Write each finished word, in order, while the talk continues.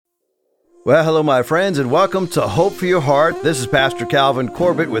Well, hello, my friends, and welcome to Hope for Your Heart. This is Pastor Calvin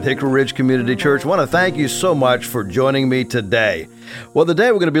Corbett with Hickory Ridge Community Church. I want to thank you so much for joining me today. Well,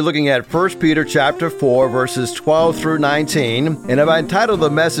 today we're going to be looking at 1 Peter chapter 4, verses 12 through 19, and I've entitled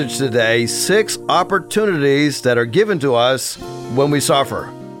the message today, 6 Opportunities That Are Given to Us When We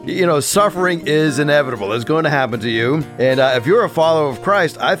Suffer. You know, suffering is inevitable. It's going to happen to you. And if you're a follower of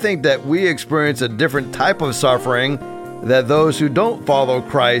Christ, I think that we experience a different type of suffering that those who don't follow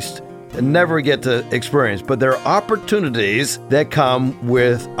Christ never get to experience. But there are opportunities that come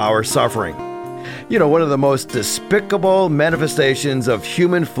with our suffering. You know, one of the most despicable manifestations of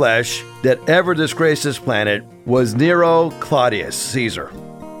human flesh that ever disgraced this planet was Nero Claudius Caesar.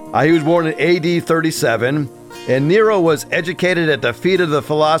 He was born in AD 37, and Nero was educated at the feet of the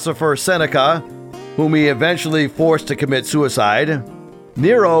philosopher Seneca, whom he eventually forced to commit suicide.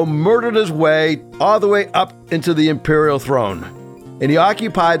 Nero murdered his way all the way up into the imperial throne, and he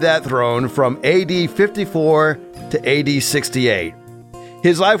occupied that throne from AD 54 to AD 68.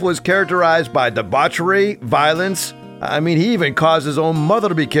 His life was characterized by debauchery, violence. He even caused his own mother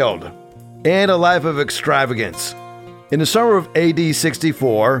to be killed, and a life of extravagance. In the summer of AD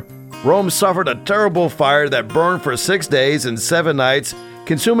 64, Rome suffered a terrible fire that burned for 6 days and 7 nights,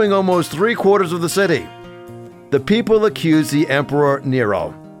 consuming almost 3/4 of the city. The people accused the Emperor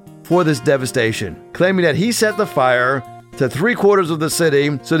Nero for this devastation, claiming that he set the fire to 3/4 of the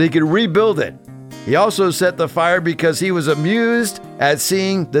city so that he could rebuild it. He also set the fire because he was amused at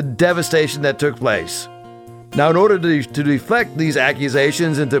seeing the devastation that took place. Now, in order to deflect these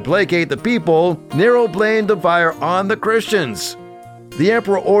accusations and to placate the people, Nero blamed the fire on the Christians. The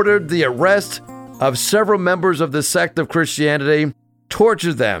emperor ordered the arrest of several members of the sect of Christianity,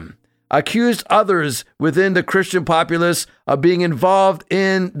 tortured them, accused others within the Christian populace of being involved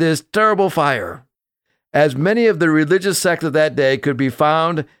in this terrible fire. As many of the religious sects of that day could be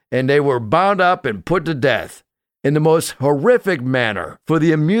found, and they were bound up and put to death in the most horrific manner for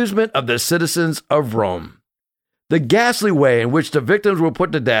the amusement of the citizens of Rome. The ghastly way in which the victims were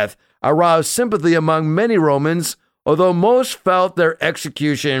put to death aroused sympathy among many Romans, although most felt their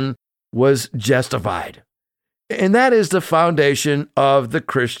execution was justified. And that is the foundation of the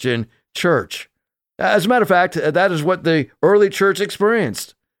Christian church. As a matter of fact, that is what the early church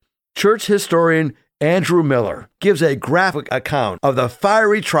experienced. Church historian Andrew Miller gives a graphic account of the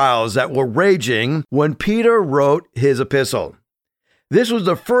fiery trials that were raging when Peter wrote his epistle. This was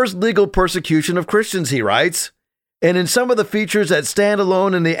the first legal persecution of Christians, he writes, and in some of the features that stand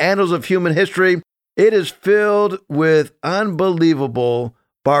alone in the annals of human history, it is filled with unbelievable,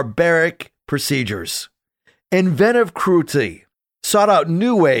 barbaric procedures. Inventive cruelty sought out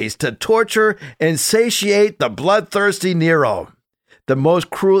new ways to torture and satiate the bloodthirsty Nero, the most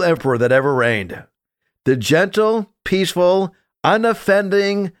cruel emperor that ever reigned. The gentle, peaceful,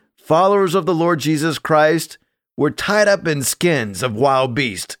 unoffending followers of the Lord Jesus Christ were tied up in skins of wild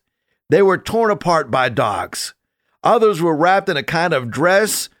beasts. They were torn apart by dogs. Others were wrapped in a kind of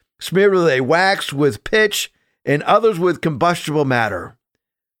dress smeared with a wax with pitch, and others with combustible matter.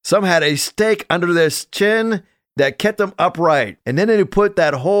 Some had a stake under their chin that kept them upright, and then they put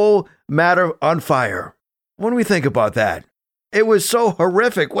that whole matter on fire. When we think about that, it was so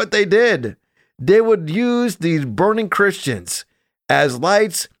horrific what they did. They would use these burning Christians as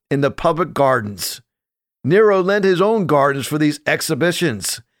lights in the public gardens. Nero lent his own gardens for these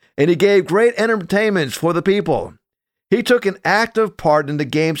exhibitions, and he gave great entertainments for the people. He took an active part in the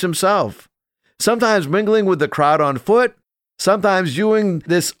games himself, sometimes mingling with the crowd on foot, sometimes viewing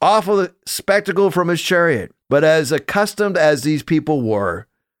this awful spectacle from his chariot. But as accustomed as these people were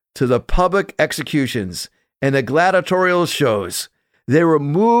to the public executions and the gladiatorial shows, they were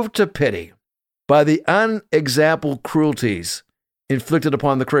moved to pity by the unexampled cruelties inflicted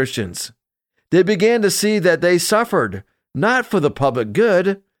upon the Christians. They began to see that they suffered not for the public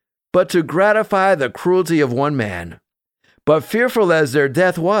good, but to gratify the cruelty of one man. But fearful as their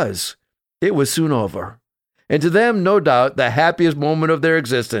death was, it was soon over, and to them, no doubt, the happiest moment of their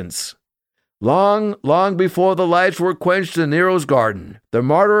existence. Long, long before the lights were quenched in Nero's garden, the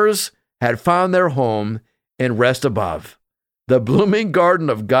martyrs had found their home and rest above, the blooming garden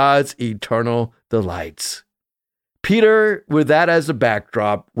of God's eternal delights. Peter, with that as the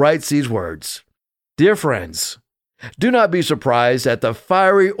backdrop, writes these words: Dear friends, do not be surprised at the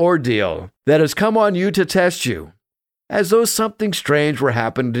fiery ordeal that has come on you to test you, as though something strange were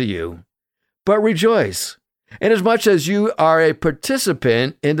happening to you. But rejoice, inasmuch as you are a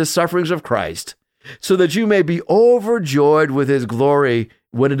participant in the sufferings of Christ, so that you may be overjoyed with his glory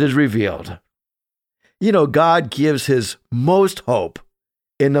when it is revealed. You know, God gives his most hope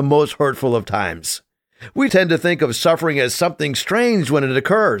in the most hurtful of times. We tend to think of suffering as something strange when it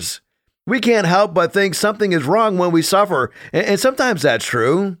occurs. We can't help but think something is wrong when we suffer, and sometimes that's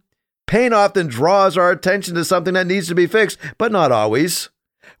true. Pain often draws our attention to something that needs to be fixed, but not always.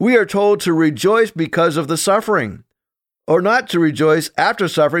 We are told to rejoice because of the suffering, or not to rejoice after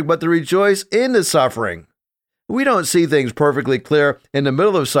suffering, but to rejoice in the suffering. We don't see things perfectly clear in the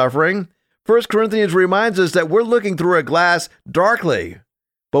middle of suffering. 1 Corinthians reminds us that we're looking through a glass darkly.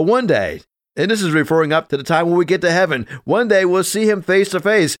 But one day, and this is referring up to the time when we get to heaven, one day we'll see him face to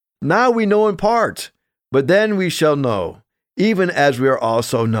face. Now we know in part, but then we shall know, even as we are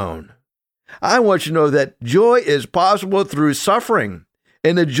also known. I want you to know that joy is possible through suffering,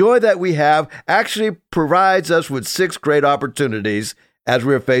 and the joy that we have actually provides us with 6 great opportunities as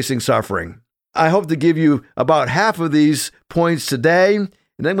we're facing suffering. I hope to give you about half of these points today, and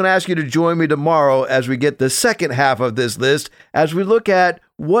I'm going to ask you to join me tomorrow as we get the second half of this list, as we look at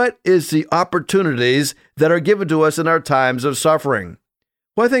what is the opportunities that are given to us in our times of suffering.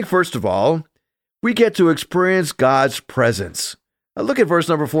 Well, I think first of all, we get to experience God's presence. Now look at verse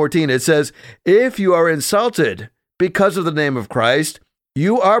number 14. It says, "If you are insulted because of the name of Christ,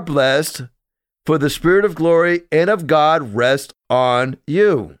 you are blessed, for the Spirit of glory and of God rest on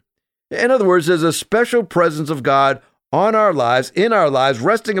you." In other words, there's a special presence of God on our lives, in our lives,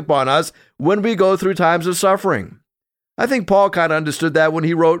 resting upon us when we go through times of suffering. I think Paul kind of understood that when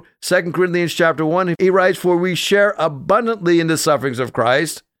he wrote 2 Corinthians chapter 1. He writes, "For we share abundantly in the sufferings of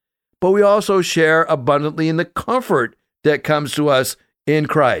Christ, but we also share abundantly in the comfort that comes to us in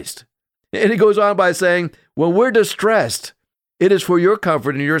Christ." And he goes on by saying, "When we're distressed, it is for your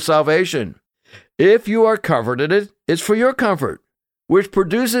comfort and your salvation. If you are comforted, it's for your comfort, which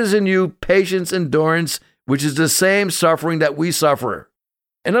produces in you patience, endurance, which is the same suffering that we suffer."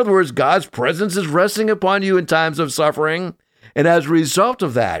 In other words, God's presence is resting upon you in times of suffering. And as a result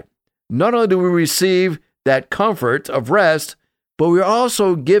of that, not only do we receive that comfort of rest, but we're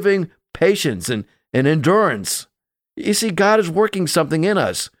also giving patience and endurance. You see, God is working something in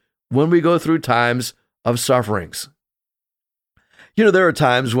us when we go through times of sufferings. You know, there are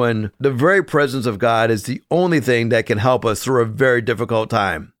times when the very presence of God is the only thing that can help us through a very difficult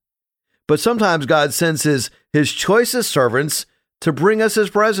time. But sometimes God sends his choicest servants to bring us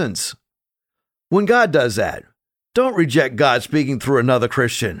his presence. When God does that, don't reject God speaking through another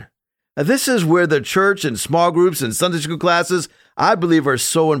Christian. Now, this is where the church and small groups and Sunday school classes, I believe, are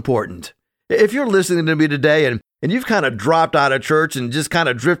so important. If you're listening to me today and you've kind of dropped out of church and just kind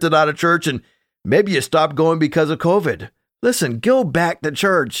of drifted out of church, and maybe you stopped going because of COVID, listen, go back to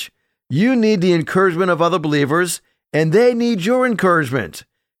church. You need the encouragement of other believers, and they need your encouragement.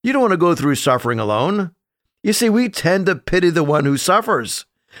 You don't want to go through suffering alone. You see, we tend to pity the one who suffers,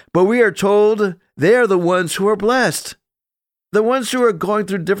 but we are told they are the ones who are blessed. The ones who are going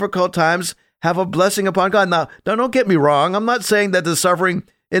through difficult times have a blessing upon God. Now, don't get me wrong. I'm not saying that the suffering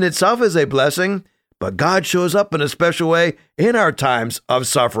in itself is a blessing, but God shows up in a special way in our times of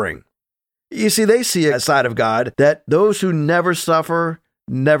suffering. You see, they see a side of God that those who never suffer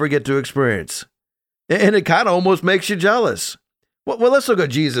never get to experience. And it kind of almost makes you jealous. Well, let's look at what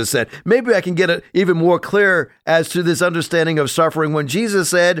Jesus said. Maybe I can get it even more clear as to this understanding of suffering when Jesus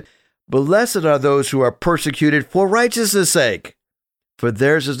said, "Blessed are those who are persecuted for righteousness' sake, for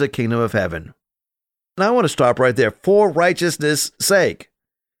theirs is the kingdom of heaven." And I want to stop right there. For righteousness' sake.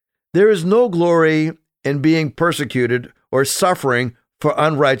 There is no glory in being persecuted or suffering for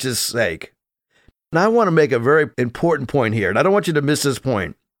unrighteous sake. And I want to make a very important point here, and I don't want you to miss this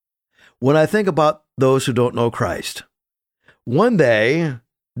point. When I think about those who don't know Christ, one day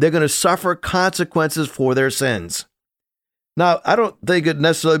they're going to suffer consequences for their sins. Now, I don't think it'd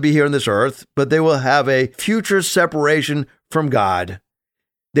necessarily be here on this earth, but they will have a future separation from God.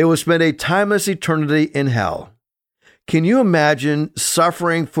 They will spend a timeless eternity in hell. Can you imagine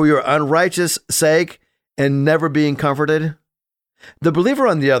suffering for your unrighteous sake and never being comforted? The believer,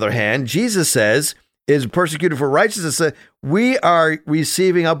 on the other hand, Jesus says, is persecuted for righteousness. We are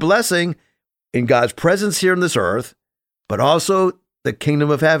receiving a blessing in God's presence here on this earth, but also the kingdom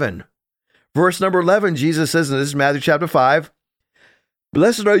of heaven. Verse number 11, Jesus says, and this is Matthew chapter 5,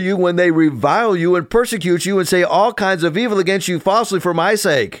 "Blessed are you when they revile you and persecute you and say all kinds of evil against you falsely for my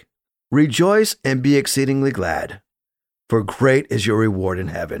sake. Rejoice and be exceedingly glad, for great is your reward in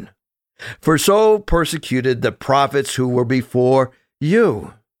heaven. For so persecuted the prophets who were before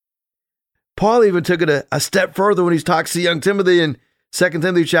you." Paul even took it a step further when he talks to young Timothy in 2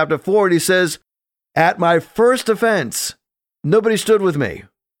 Timothy chapter 4, and he says, "At my first offense, nobody stood with me,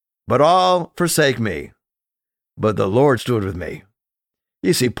 but all forsake me. But the Lord stood with me."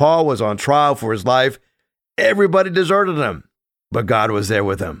 You see, Paul was on trial for his life. Everybody deserted him, but God was there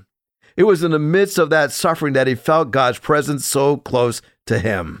with him. It was in the midst of that suffering that he felt God's presence so close to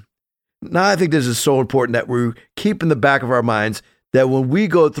him. Now, I think this is so important that we keep in the back of our minds that when we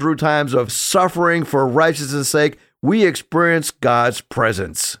go through times of suffering for righteousness' sake, we experience God's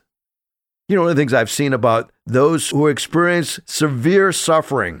presence. You know, one of the things I've seen about those who experience severe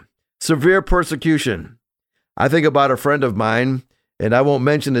suffering, severe persecution. I think about a friend of mine, and I won't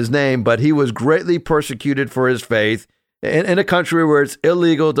mention his name, but he was greatly persecuted for his faith in a country where it's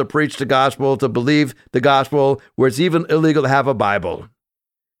illegal to preach the gospel, to believe the gospel, where it's even illegal to have a Bible.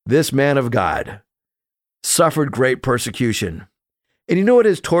 This man of God suffered great persecution. And you know what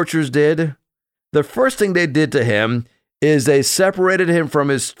his torturers did? The first thing they did to him is they separated him from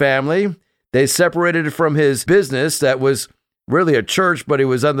his family. They separated him from his business that was really a church, but he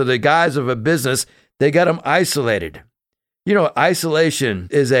was under the guise of a business. They got him isolated. You know, isolation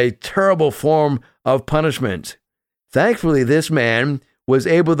is a terrible form of punishment. Thankfully, this man was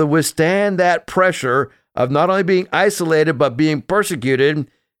able to withstand that pressure of not only being isolated, but being persecuted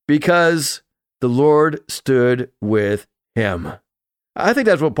because the Lord stood with him. I think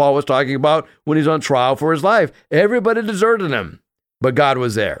that's what Paul was talking about when he's on trial for his life. Everybody deserted him, but God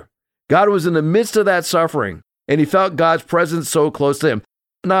was there. God was in the midst of that suffering, and he felt God's presence so close to him.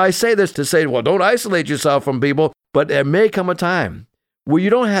 Now, I say this to say, well, don't isolate yourself from people, but there may come a time where you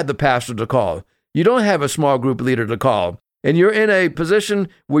don't have the pastor to call. You don't have a small group leader to call, and you're in a position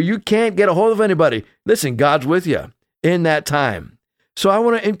where you can't get a hold of anybody. Listen, God's with you in that time. So I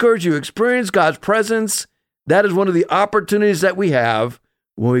want to encourage you, experience God's presence. That is one of the opportunities that we have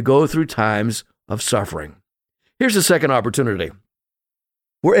when we go through times of suffering. Here's the second opportunity.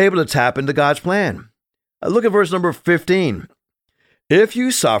 We're able to tap into God's plan. Look at verse number 15. If you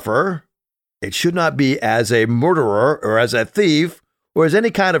suffer, it should not be as a murderer or as a thief or as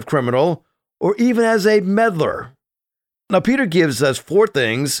any kind of criminal or even as a meddler. Now, Peter gives us 4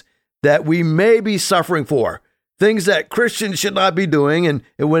 things that we may be suffering for, things that Christians should not be doing, and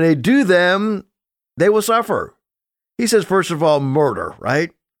when they do them, they will suffer. He says, first of all, murder,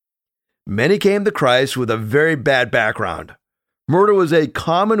 right? Many came to Christ with a very bad background. Murder was a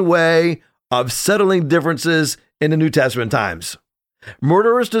common way of settling differences in the New Testament times.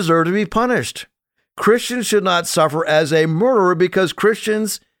 Murderers deserve to be punished. Christians should not suffer as a murderer because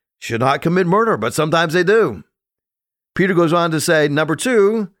Christians should not commit murder, but sometimes they do. Peter goes on to say, number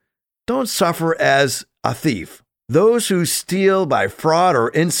 2, don't suffer as a thief. Those who steal by fraud or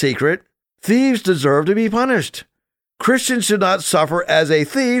in secret, thieves deserve to be punished. Christians should not suffer as a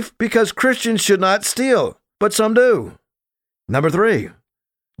thief because Christians should not steal, but some do. Number 3,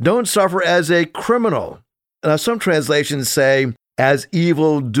 don't suffer as a criminal. Now, some translations say as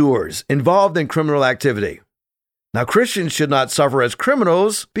evildoers involved in criminal activity. Now, Christians should not suffer as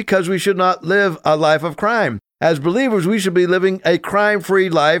criminals because we should not live a life of crime. As believers, we should be living a crime-free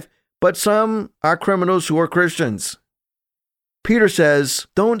life, but some are criminals who are Christians. Peter says,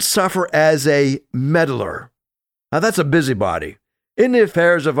 don't suffer as a meddler. Now, that's a busybody in the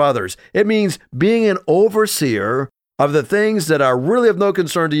affairs of others. It means being an overseer of the things that are really of no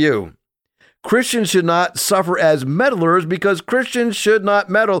concern to you. Christians should not suffer as meddlers because Christians should not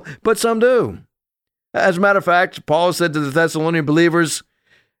meddle, but some do. As a matter of fact, Paul said to the Thessalonian believers,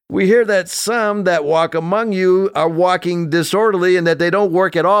 we hear that some that walk among you are walking disorderly and that they don't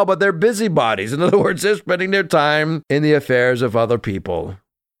work at all, but they're busybodies. In other words, they're spending their time in the affairs of other people.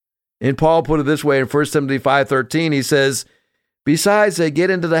 And Paul put it this way in 1 Timothy 5:13, he says, besides, they get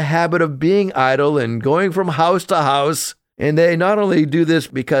into the habit of being idle and going from house to house. And they not only do this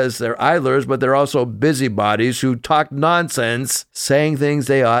because they're idlers, but they're also busybodies who talk nonsense, saying things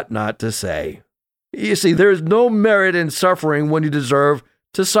they ought not to say. You see, there's no merit in suffering when you deserve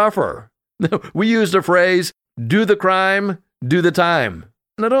to suffer. We use the phrase, do the crime, do the time.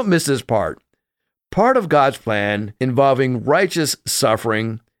 Now, don't miss this part. Part of God's plan involving righteous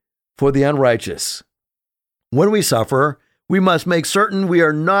suffering for the unrighteous. When we suffer, we must make certain we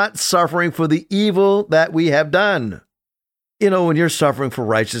are not suffering for the evil that we have done. You know, when you're suffering for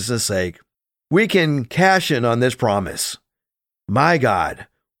righteousness' sake, we can cash in on this promise. My God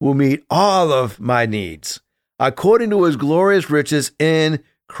will meet all of my needs according to his glorious riches in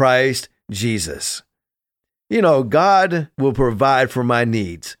Christ Jesus. You know, God will provide for my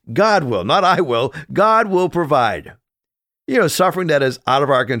needs. God will, not I will. God will provide. You know, suffering that is out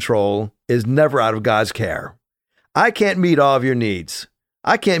of our control is never out of God's care. I can't meet all of your needs.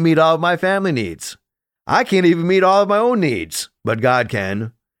 I can't meet all of my family needs. I can't even meet all of my own needs, but God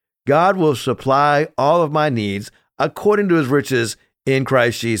can. God will supply all of my needs according to his riches in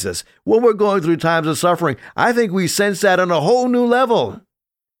Christ Jesus. When we're going through times of suffering, I think we sense that on a whole new level.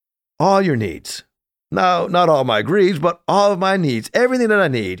 All your needs. No, not all my greeds, but all of my needs. Everything that I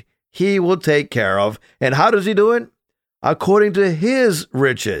need, he will take care of. And how does he do it? According to his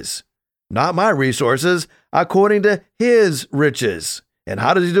riches. not my resources, according to his riches. And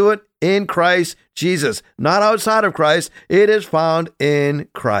how does he do it? In Christ Jesus, not outside of Christ. It is found in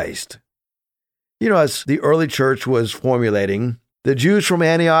Christ. As the early church was formulating, the Jews from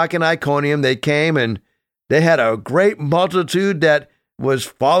Antioch and Iconium, they came and they had a great multitude that was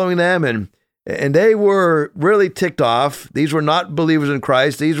following them, and they were really ticked off. These were not believers in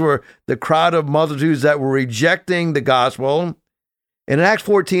Christ. These were the crowd of multitudes that were rejecting the gospel. And in Acts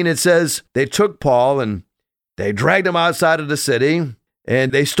 14, it says they took Paul and they dragged him outside of the city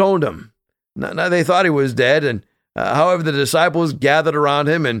and they stoned him. Now they thought he was dead. And however, the disciples gathered around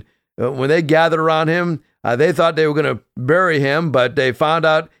him. And when they gathered around him, they thought they were going to bury him, but they found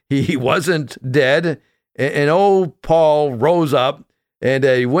out he wasn't dead. And old Paul rose up and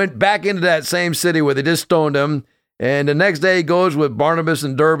he went back into that same city where they just stoned him. And the next day he goes with Barnabas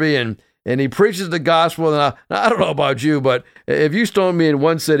and Derbe and he preaches the gospel. And I don't know about you, but if you stone me in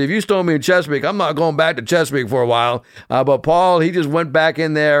one city, if you stone me in Chesapeake, I'm not going back to Chesapeake for a while. But Paul, he just went back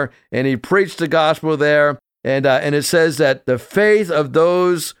in there and he preached the gospel there. And it says that the faith of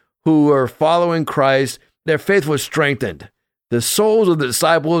those who were following Christ, their faith was strengthened. The souls of the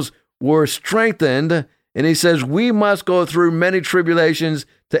disciples were strengthened. And he says, we must go through many tribulations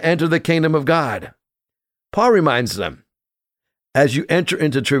to enter the kingdom of God. Paul reminds them, as you enter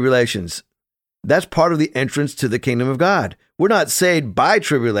into tribulations, that's part of the entrance to the kingdom of God. We're not saved by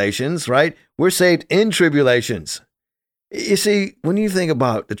tribulations, right? We're saved in tribulations. You see, when you think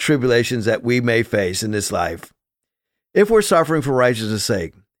about the tribulations that we may face in this life, if we're suffering for righteousness'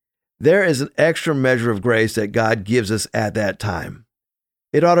 sake, there is an extra measure of grace that God gives us at that time.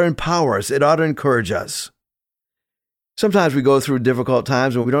 It ought to empower us. It ought to encourage us. Sometimes we go through difficult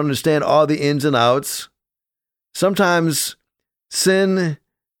times when we don't understand all the ins and outs. Sometimes sin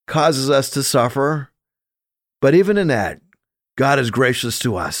causes us to suffer. But even in that, God is gracious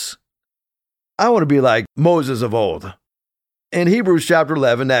to us. I want to be like Moses of old. In Hebrews chapter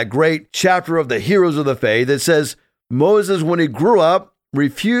 11, that great chapter of the heroes of the faith, it says, Moses, when he grew up,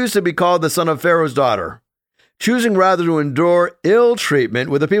 refused to be called the son of Pharaoh's daughter, choosing rather to endure ill treatment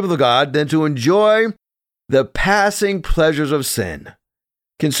with the people of God than to enjoy the passing pleasures of sin,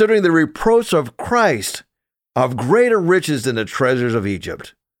 considering the reproach of Christ of greater riches than the treasures of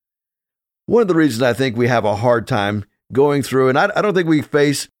Egypt. One of the reasons I think we have a hard time going through, and I don't think we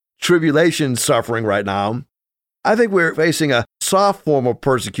face tribulation suffering right now. I think we're facing a soft form of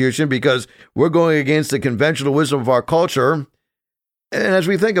persecution because we're going against the conventional wisdom of our culture. And as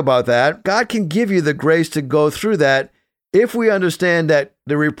we think about that, God can give you the grace to go through that if we understand that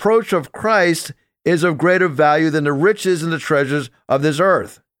the reproach of Christ is of greater value than the riches and the treasures of this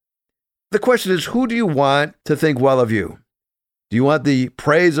earth. The question is, who do you want to think well of you? Do you want the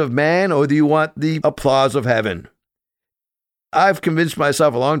praise of man or do you want the applause of heaven? I've convinced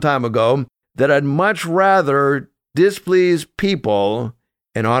myself a long time ago that I'd much rather displease people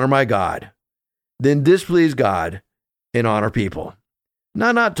and honor my God than displease God and honor people.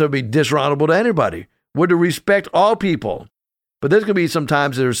 Not to be dishonorable to anybody. We're to respect all people. But there's going to be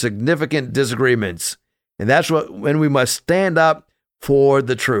sometimes there are significant disagreements. And that's when we must stand up for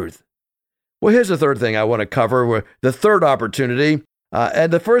the truth. Well, here's the third thing I want to cover, the third opportunity.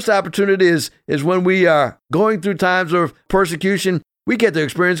 And the first opportunity is when we are going through times of persecution, we get to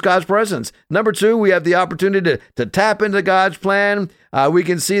experience God's presence. Number two, we have the opportunity to tap into God's plan. We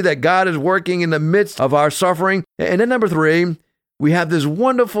can see that God is working in the midst of our suffering. And then number three, we have this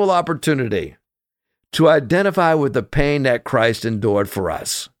wonderful opportunity to identify with the pain that Christ endured for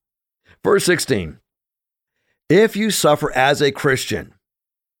us. Verse 16, if you suffer as a Christian,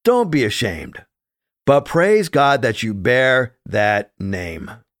 don't be ashamed, but praise God that you bear that name.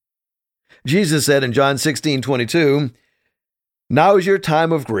 Jesus said in John 16:22, now is your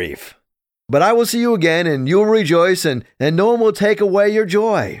time of grief, but I will see you again and you will rejoice and no one will take away your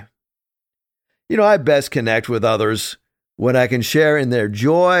joy. I best connect with others when I can share in their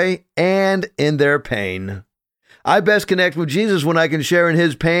joy and in their pain. I best connect with Jesus when I can share in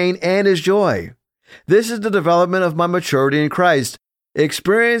his pain and his joy. This is the development of my maturity in Christ,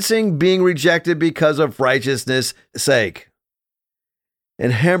 experiencing being rejected because of righteousness' sake.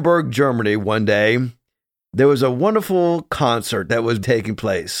 In Hamburg, Germany, one day, there was a wonderful concert that was taking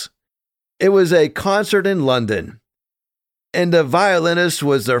place. It was a concert in London, and the violinist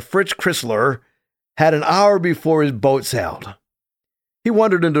was Fritz Chrysler, had an hour before his boat sailed. He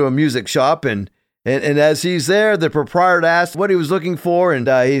wandered into a music shop, and as he's there, the proprietor asked what he was looking for, and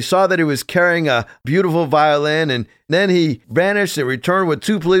he saw that he was carrying a beautiful violin, and then he vanished and returned with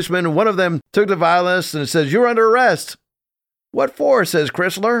two policemen, and one of them took the violinist and says, you're under arrest. What for, says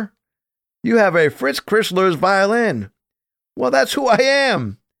Chrysler. You have a Fritz Chrysler's violin. Well, that's who I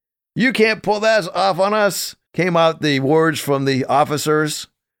am. You can't pull that off on us, came out the words from the officers.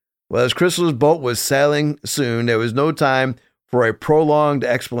 Well, as Chrysler's boat was sailing soon, there was no time for a prolonged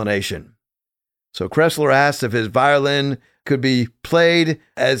explanation. So Chrysler asked if his violin could be played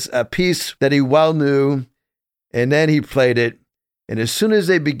as a piece that he well knew, and then he played it. And as soon as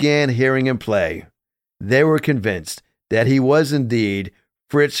they began hearing him play, they were convinced that he was indeed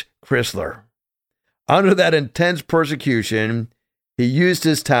Fritz Chrysler. Under that intense persecution, he used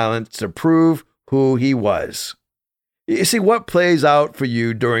his talents to prove who he was. You see, what plays out for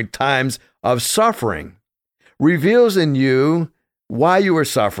you during times of suffering reveals in you why you are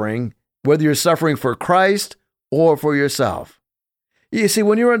suffering, whether you're suffering for Christ or for yourself. You see,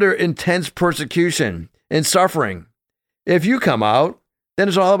 when you're under intense persecution and suffering, if you come out, then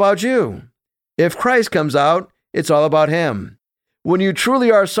it's all about you. If Christ comes out, it's all about him. When you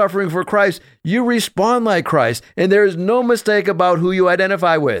truly are suffering for Christ, you respond like Christ, and there is no mistake about who you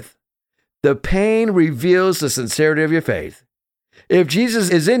identify with. The pain reveals the sincerity of your faith. If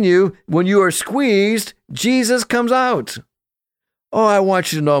Jesus is in you, when you are squeezed, Jesus comes out. Oh, I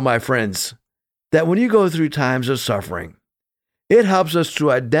want you to know, my friends, that when you go through times of suffering, it helps us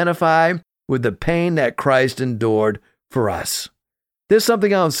to identify with the pain that Christ endured for us. There's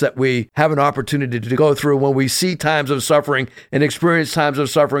something else that we have an opportunity to go through when we see times of suffering and experience times of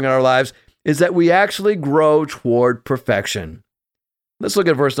suffering in our lives, is that we actually grow toward perfection. Let's look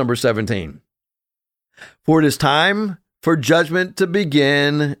at verse number 17. For it is time for judgment to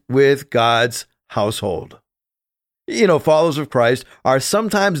begin with God's household. Followers of Christ are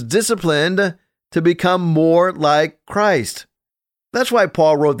sometimes disciplined to become more like Christ. That's why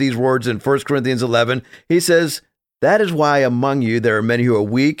Paul wrote these words in 1 Corinthians 11. He says, that is why among you there are many who are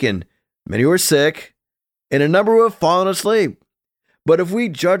weak and many who are sick, and a number who have fallen asleep. But if we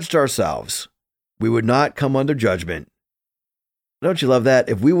judged ourselves, we would not come under judgment. Don't you love that?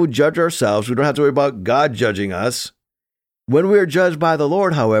 If we would judge ourselves, we don't have to worry about God judging us. When we are judged by the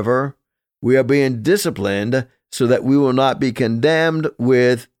Lord, however, we are being disciplined so that we will not be condemned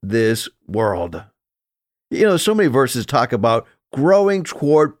with this world. So many verses talk about growing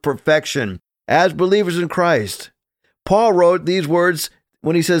toward perfection as believers in Christ. Paul wrote these words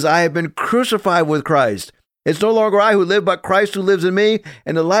when he says, I have been crucified with Christ. It's no longer I who live, but Christ who lives in me.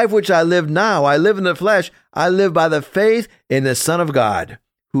 And the life which I live now, I live in the flesh. I live by the faith in the Son of God,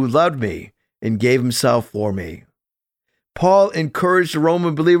 who loved me and gave himself for me. Paul encouraged the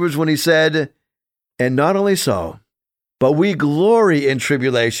Roman believers when he said, and not only so, but we glory in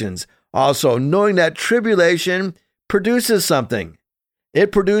tribulations, also knowing that tribulation produces something.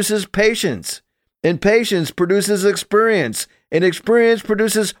 It produces patience, and patience produces experience, and experience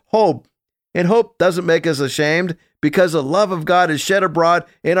produces hope. And hope doesn't make us ashamed, because the love of God is shed abroad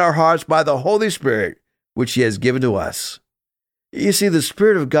in our hearts by the Holy Spirit, which he has given to us. You see, the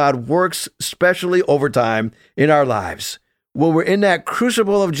Spirit of God works specially over time in our lives. When we're in that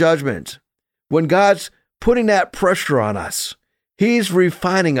crucible of judgment, when God's putting that pressure on us, he's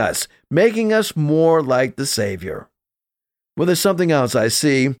refining us, making us more like the Savior. Well, there's something else I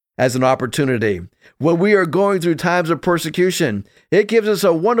see as an opportunity. When we are going through times of persecution, it gives us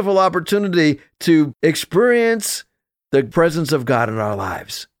a wonderful opportunity to experience the presence of God in our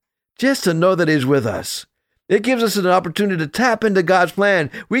lives, just to know that he's with us. It gives us an opportunity to tap into God's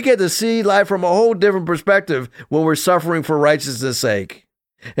plan. We get to see life from a whole different perspective when we're suffering for righteousness' sake.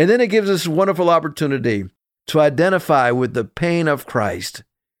 And then it gives us a wonderful opportunity to identify with the pain of Christ.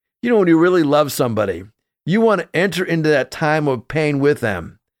 When you really love somebody, you want to enter into that time of pain with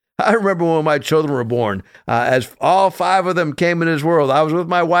them. I remember when my children were born, as all 5 of them came into this world, I was with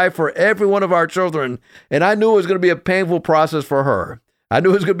my wife for every one of our children, and I knew it was going to be a painful process for her. I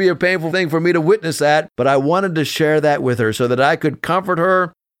knew it was going to be a painful thing for me to witness that, but I wanted to share that with her so that I could comfort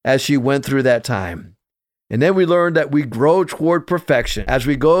her as she went through that time. And then we learned that we grow toward perfection as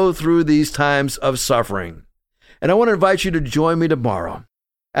we go through these times of suffering. And I want to invite you to join me tomorrow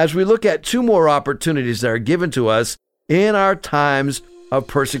as we look at 2 more opportunities that are given to us in our times of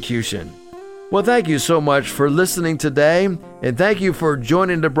persecution. Well, thank you so much for listening today, and thank you for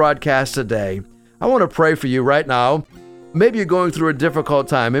joining the broadcast today. I want to pray for you right now. Maybe you're going through a difficult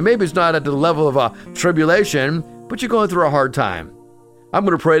time, and maybe it's not at the level of a tribulation, but you're going through a hard time. I'm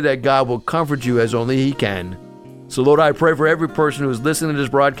going to pray that God will comfort you as only he can. So, Lord, I pray for every person who's listening to this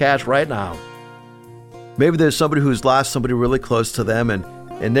broadcast right now. Maybe there's somebody who's lost somebody really close to them,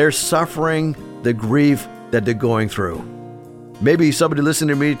 and they're suffering the grief that they're going through. Maybe somebody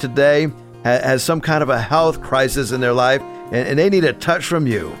listening to me today has some kind of a health crisis in their life, and they need a touch from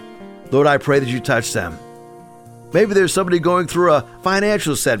you. Lord, I pray that you touch them. Maybe there's somebody going through a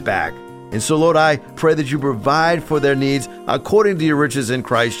financial setback. And so, Lord, I pray that you provide for their needs according to your riches in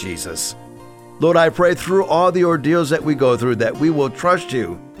Christ Jesus. Lord, I pray through all the ordeals that we go through that we will trust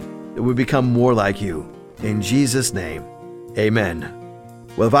you, that we become more like you. In Jesus' name, amen.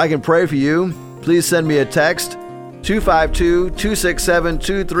 Well, if I can pray for you, please send me a text,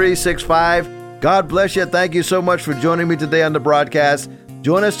 252-267-2365. God bless you. Thank you so much for joining me today on the broadcast.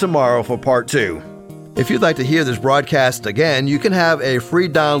 Join us tomorrow for part 2. If you'd like to hear this broadcast again, you can have a free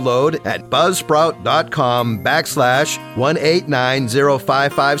download at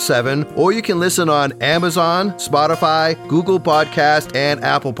buzzsprout.com/1890557, or you can listen on Amazon, Spotify, Google Podcast, and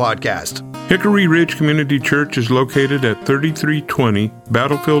Apple Podcast. Hickory Ridge Community Church is located at 3320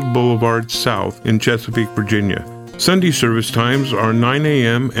 Battlefield Boulevard South in Chesapeake, Virginia. Sunday service times are 9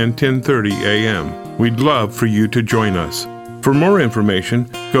 a.m. and 10:30 a.m. We'd love for you to join us. For more information,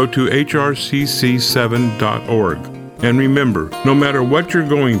 go to hrcc7.org. And remember, no matter what you're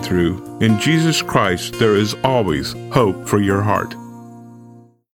going through, in Jesus Christ there is always hope for your heart.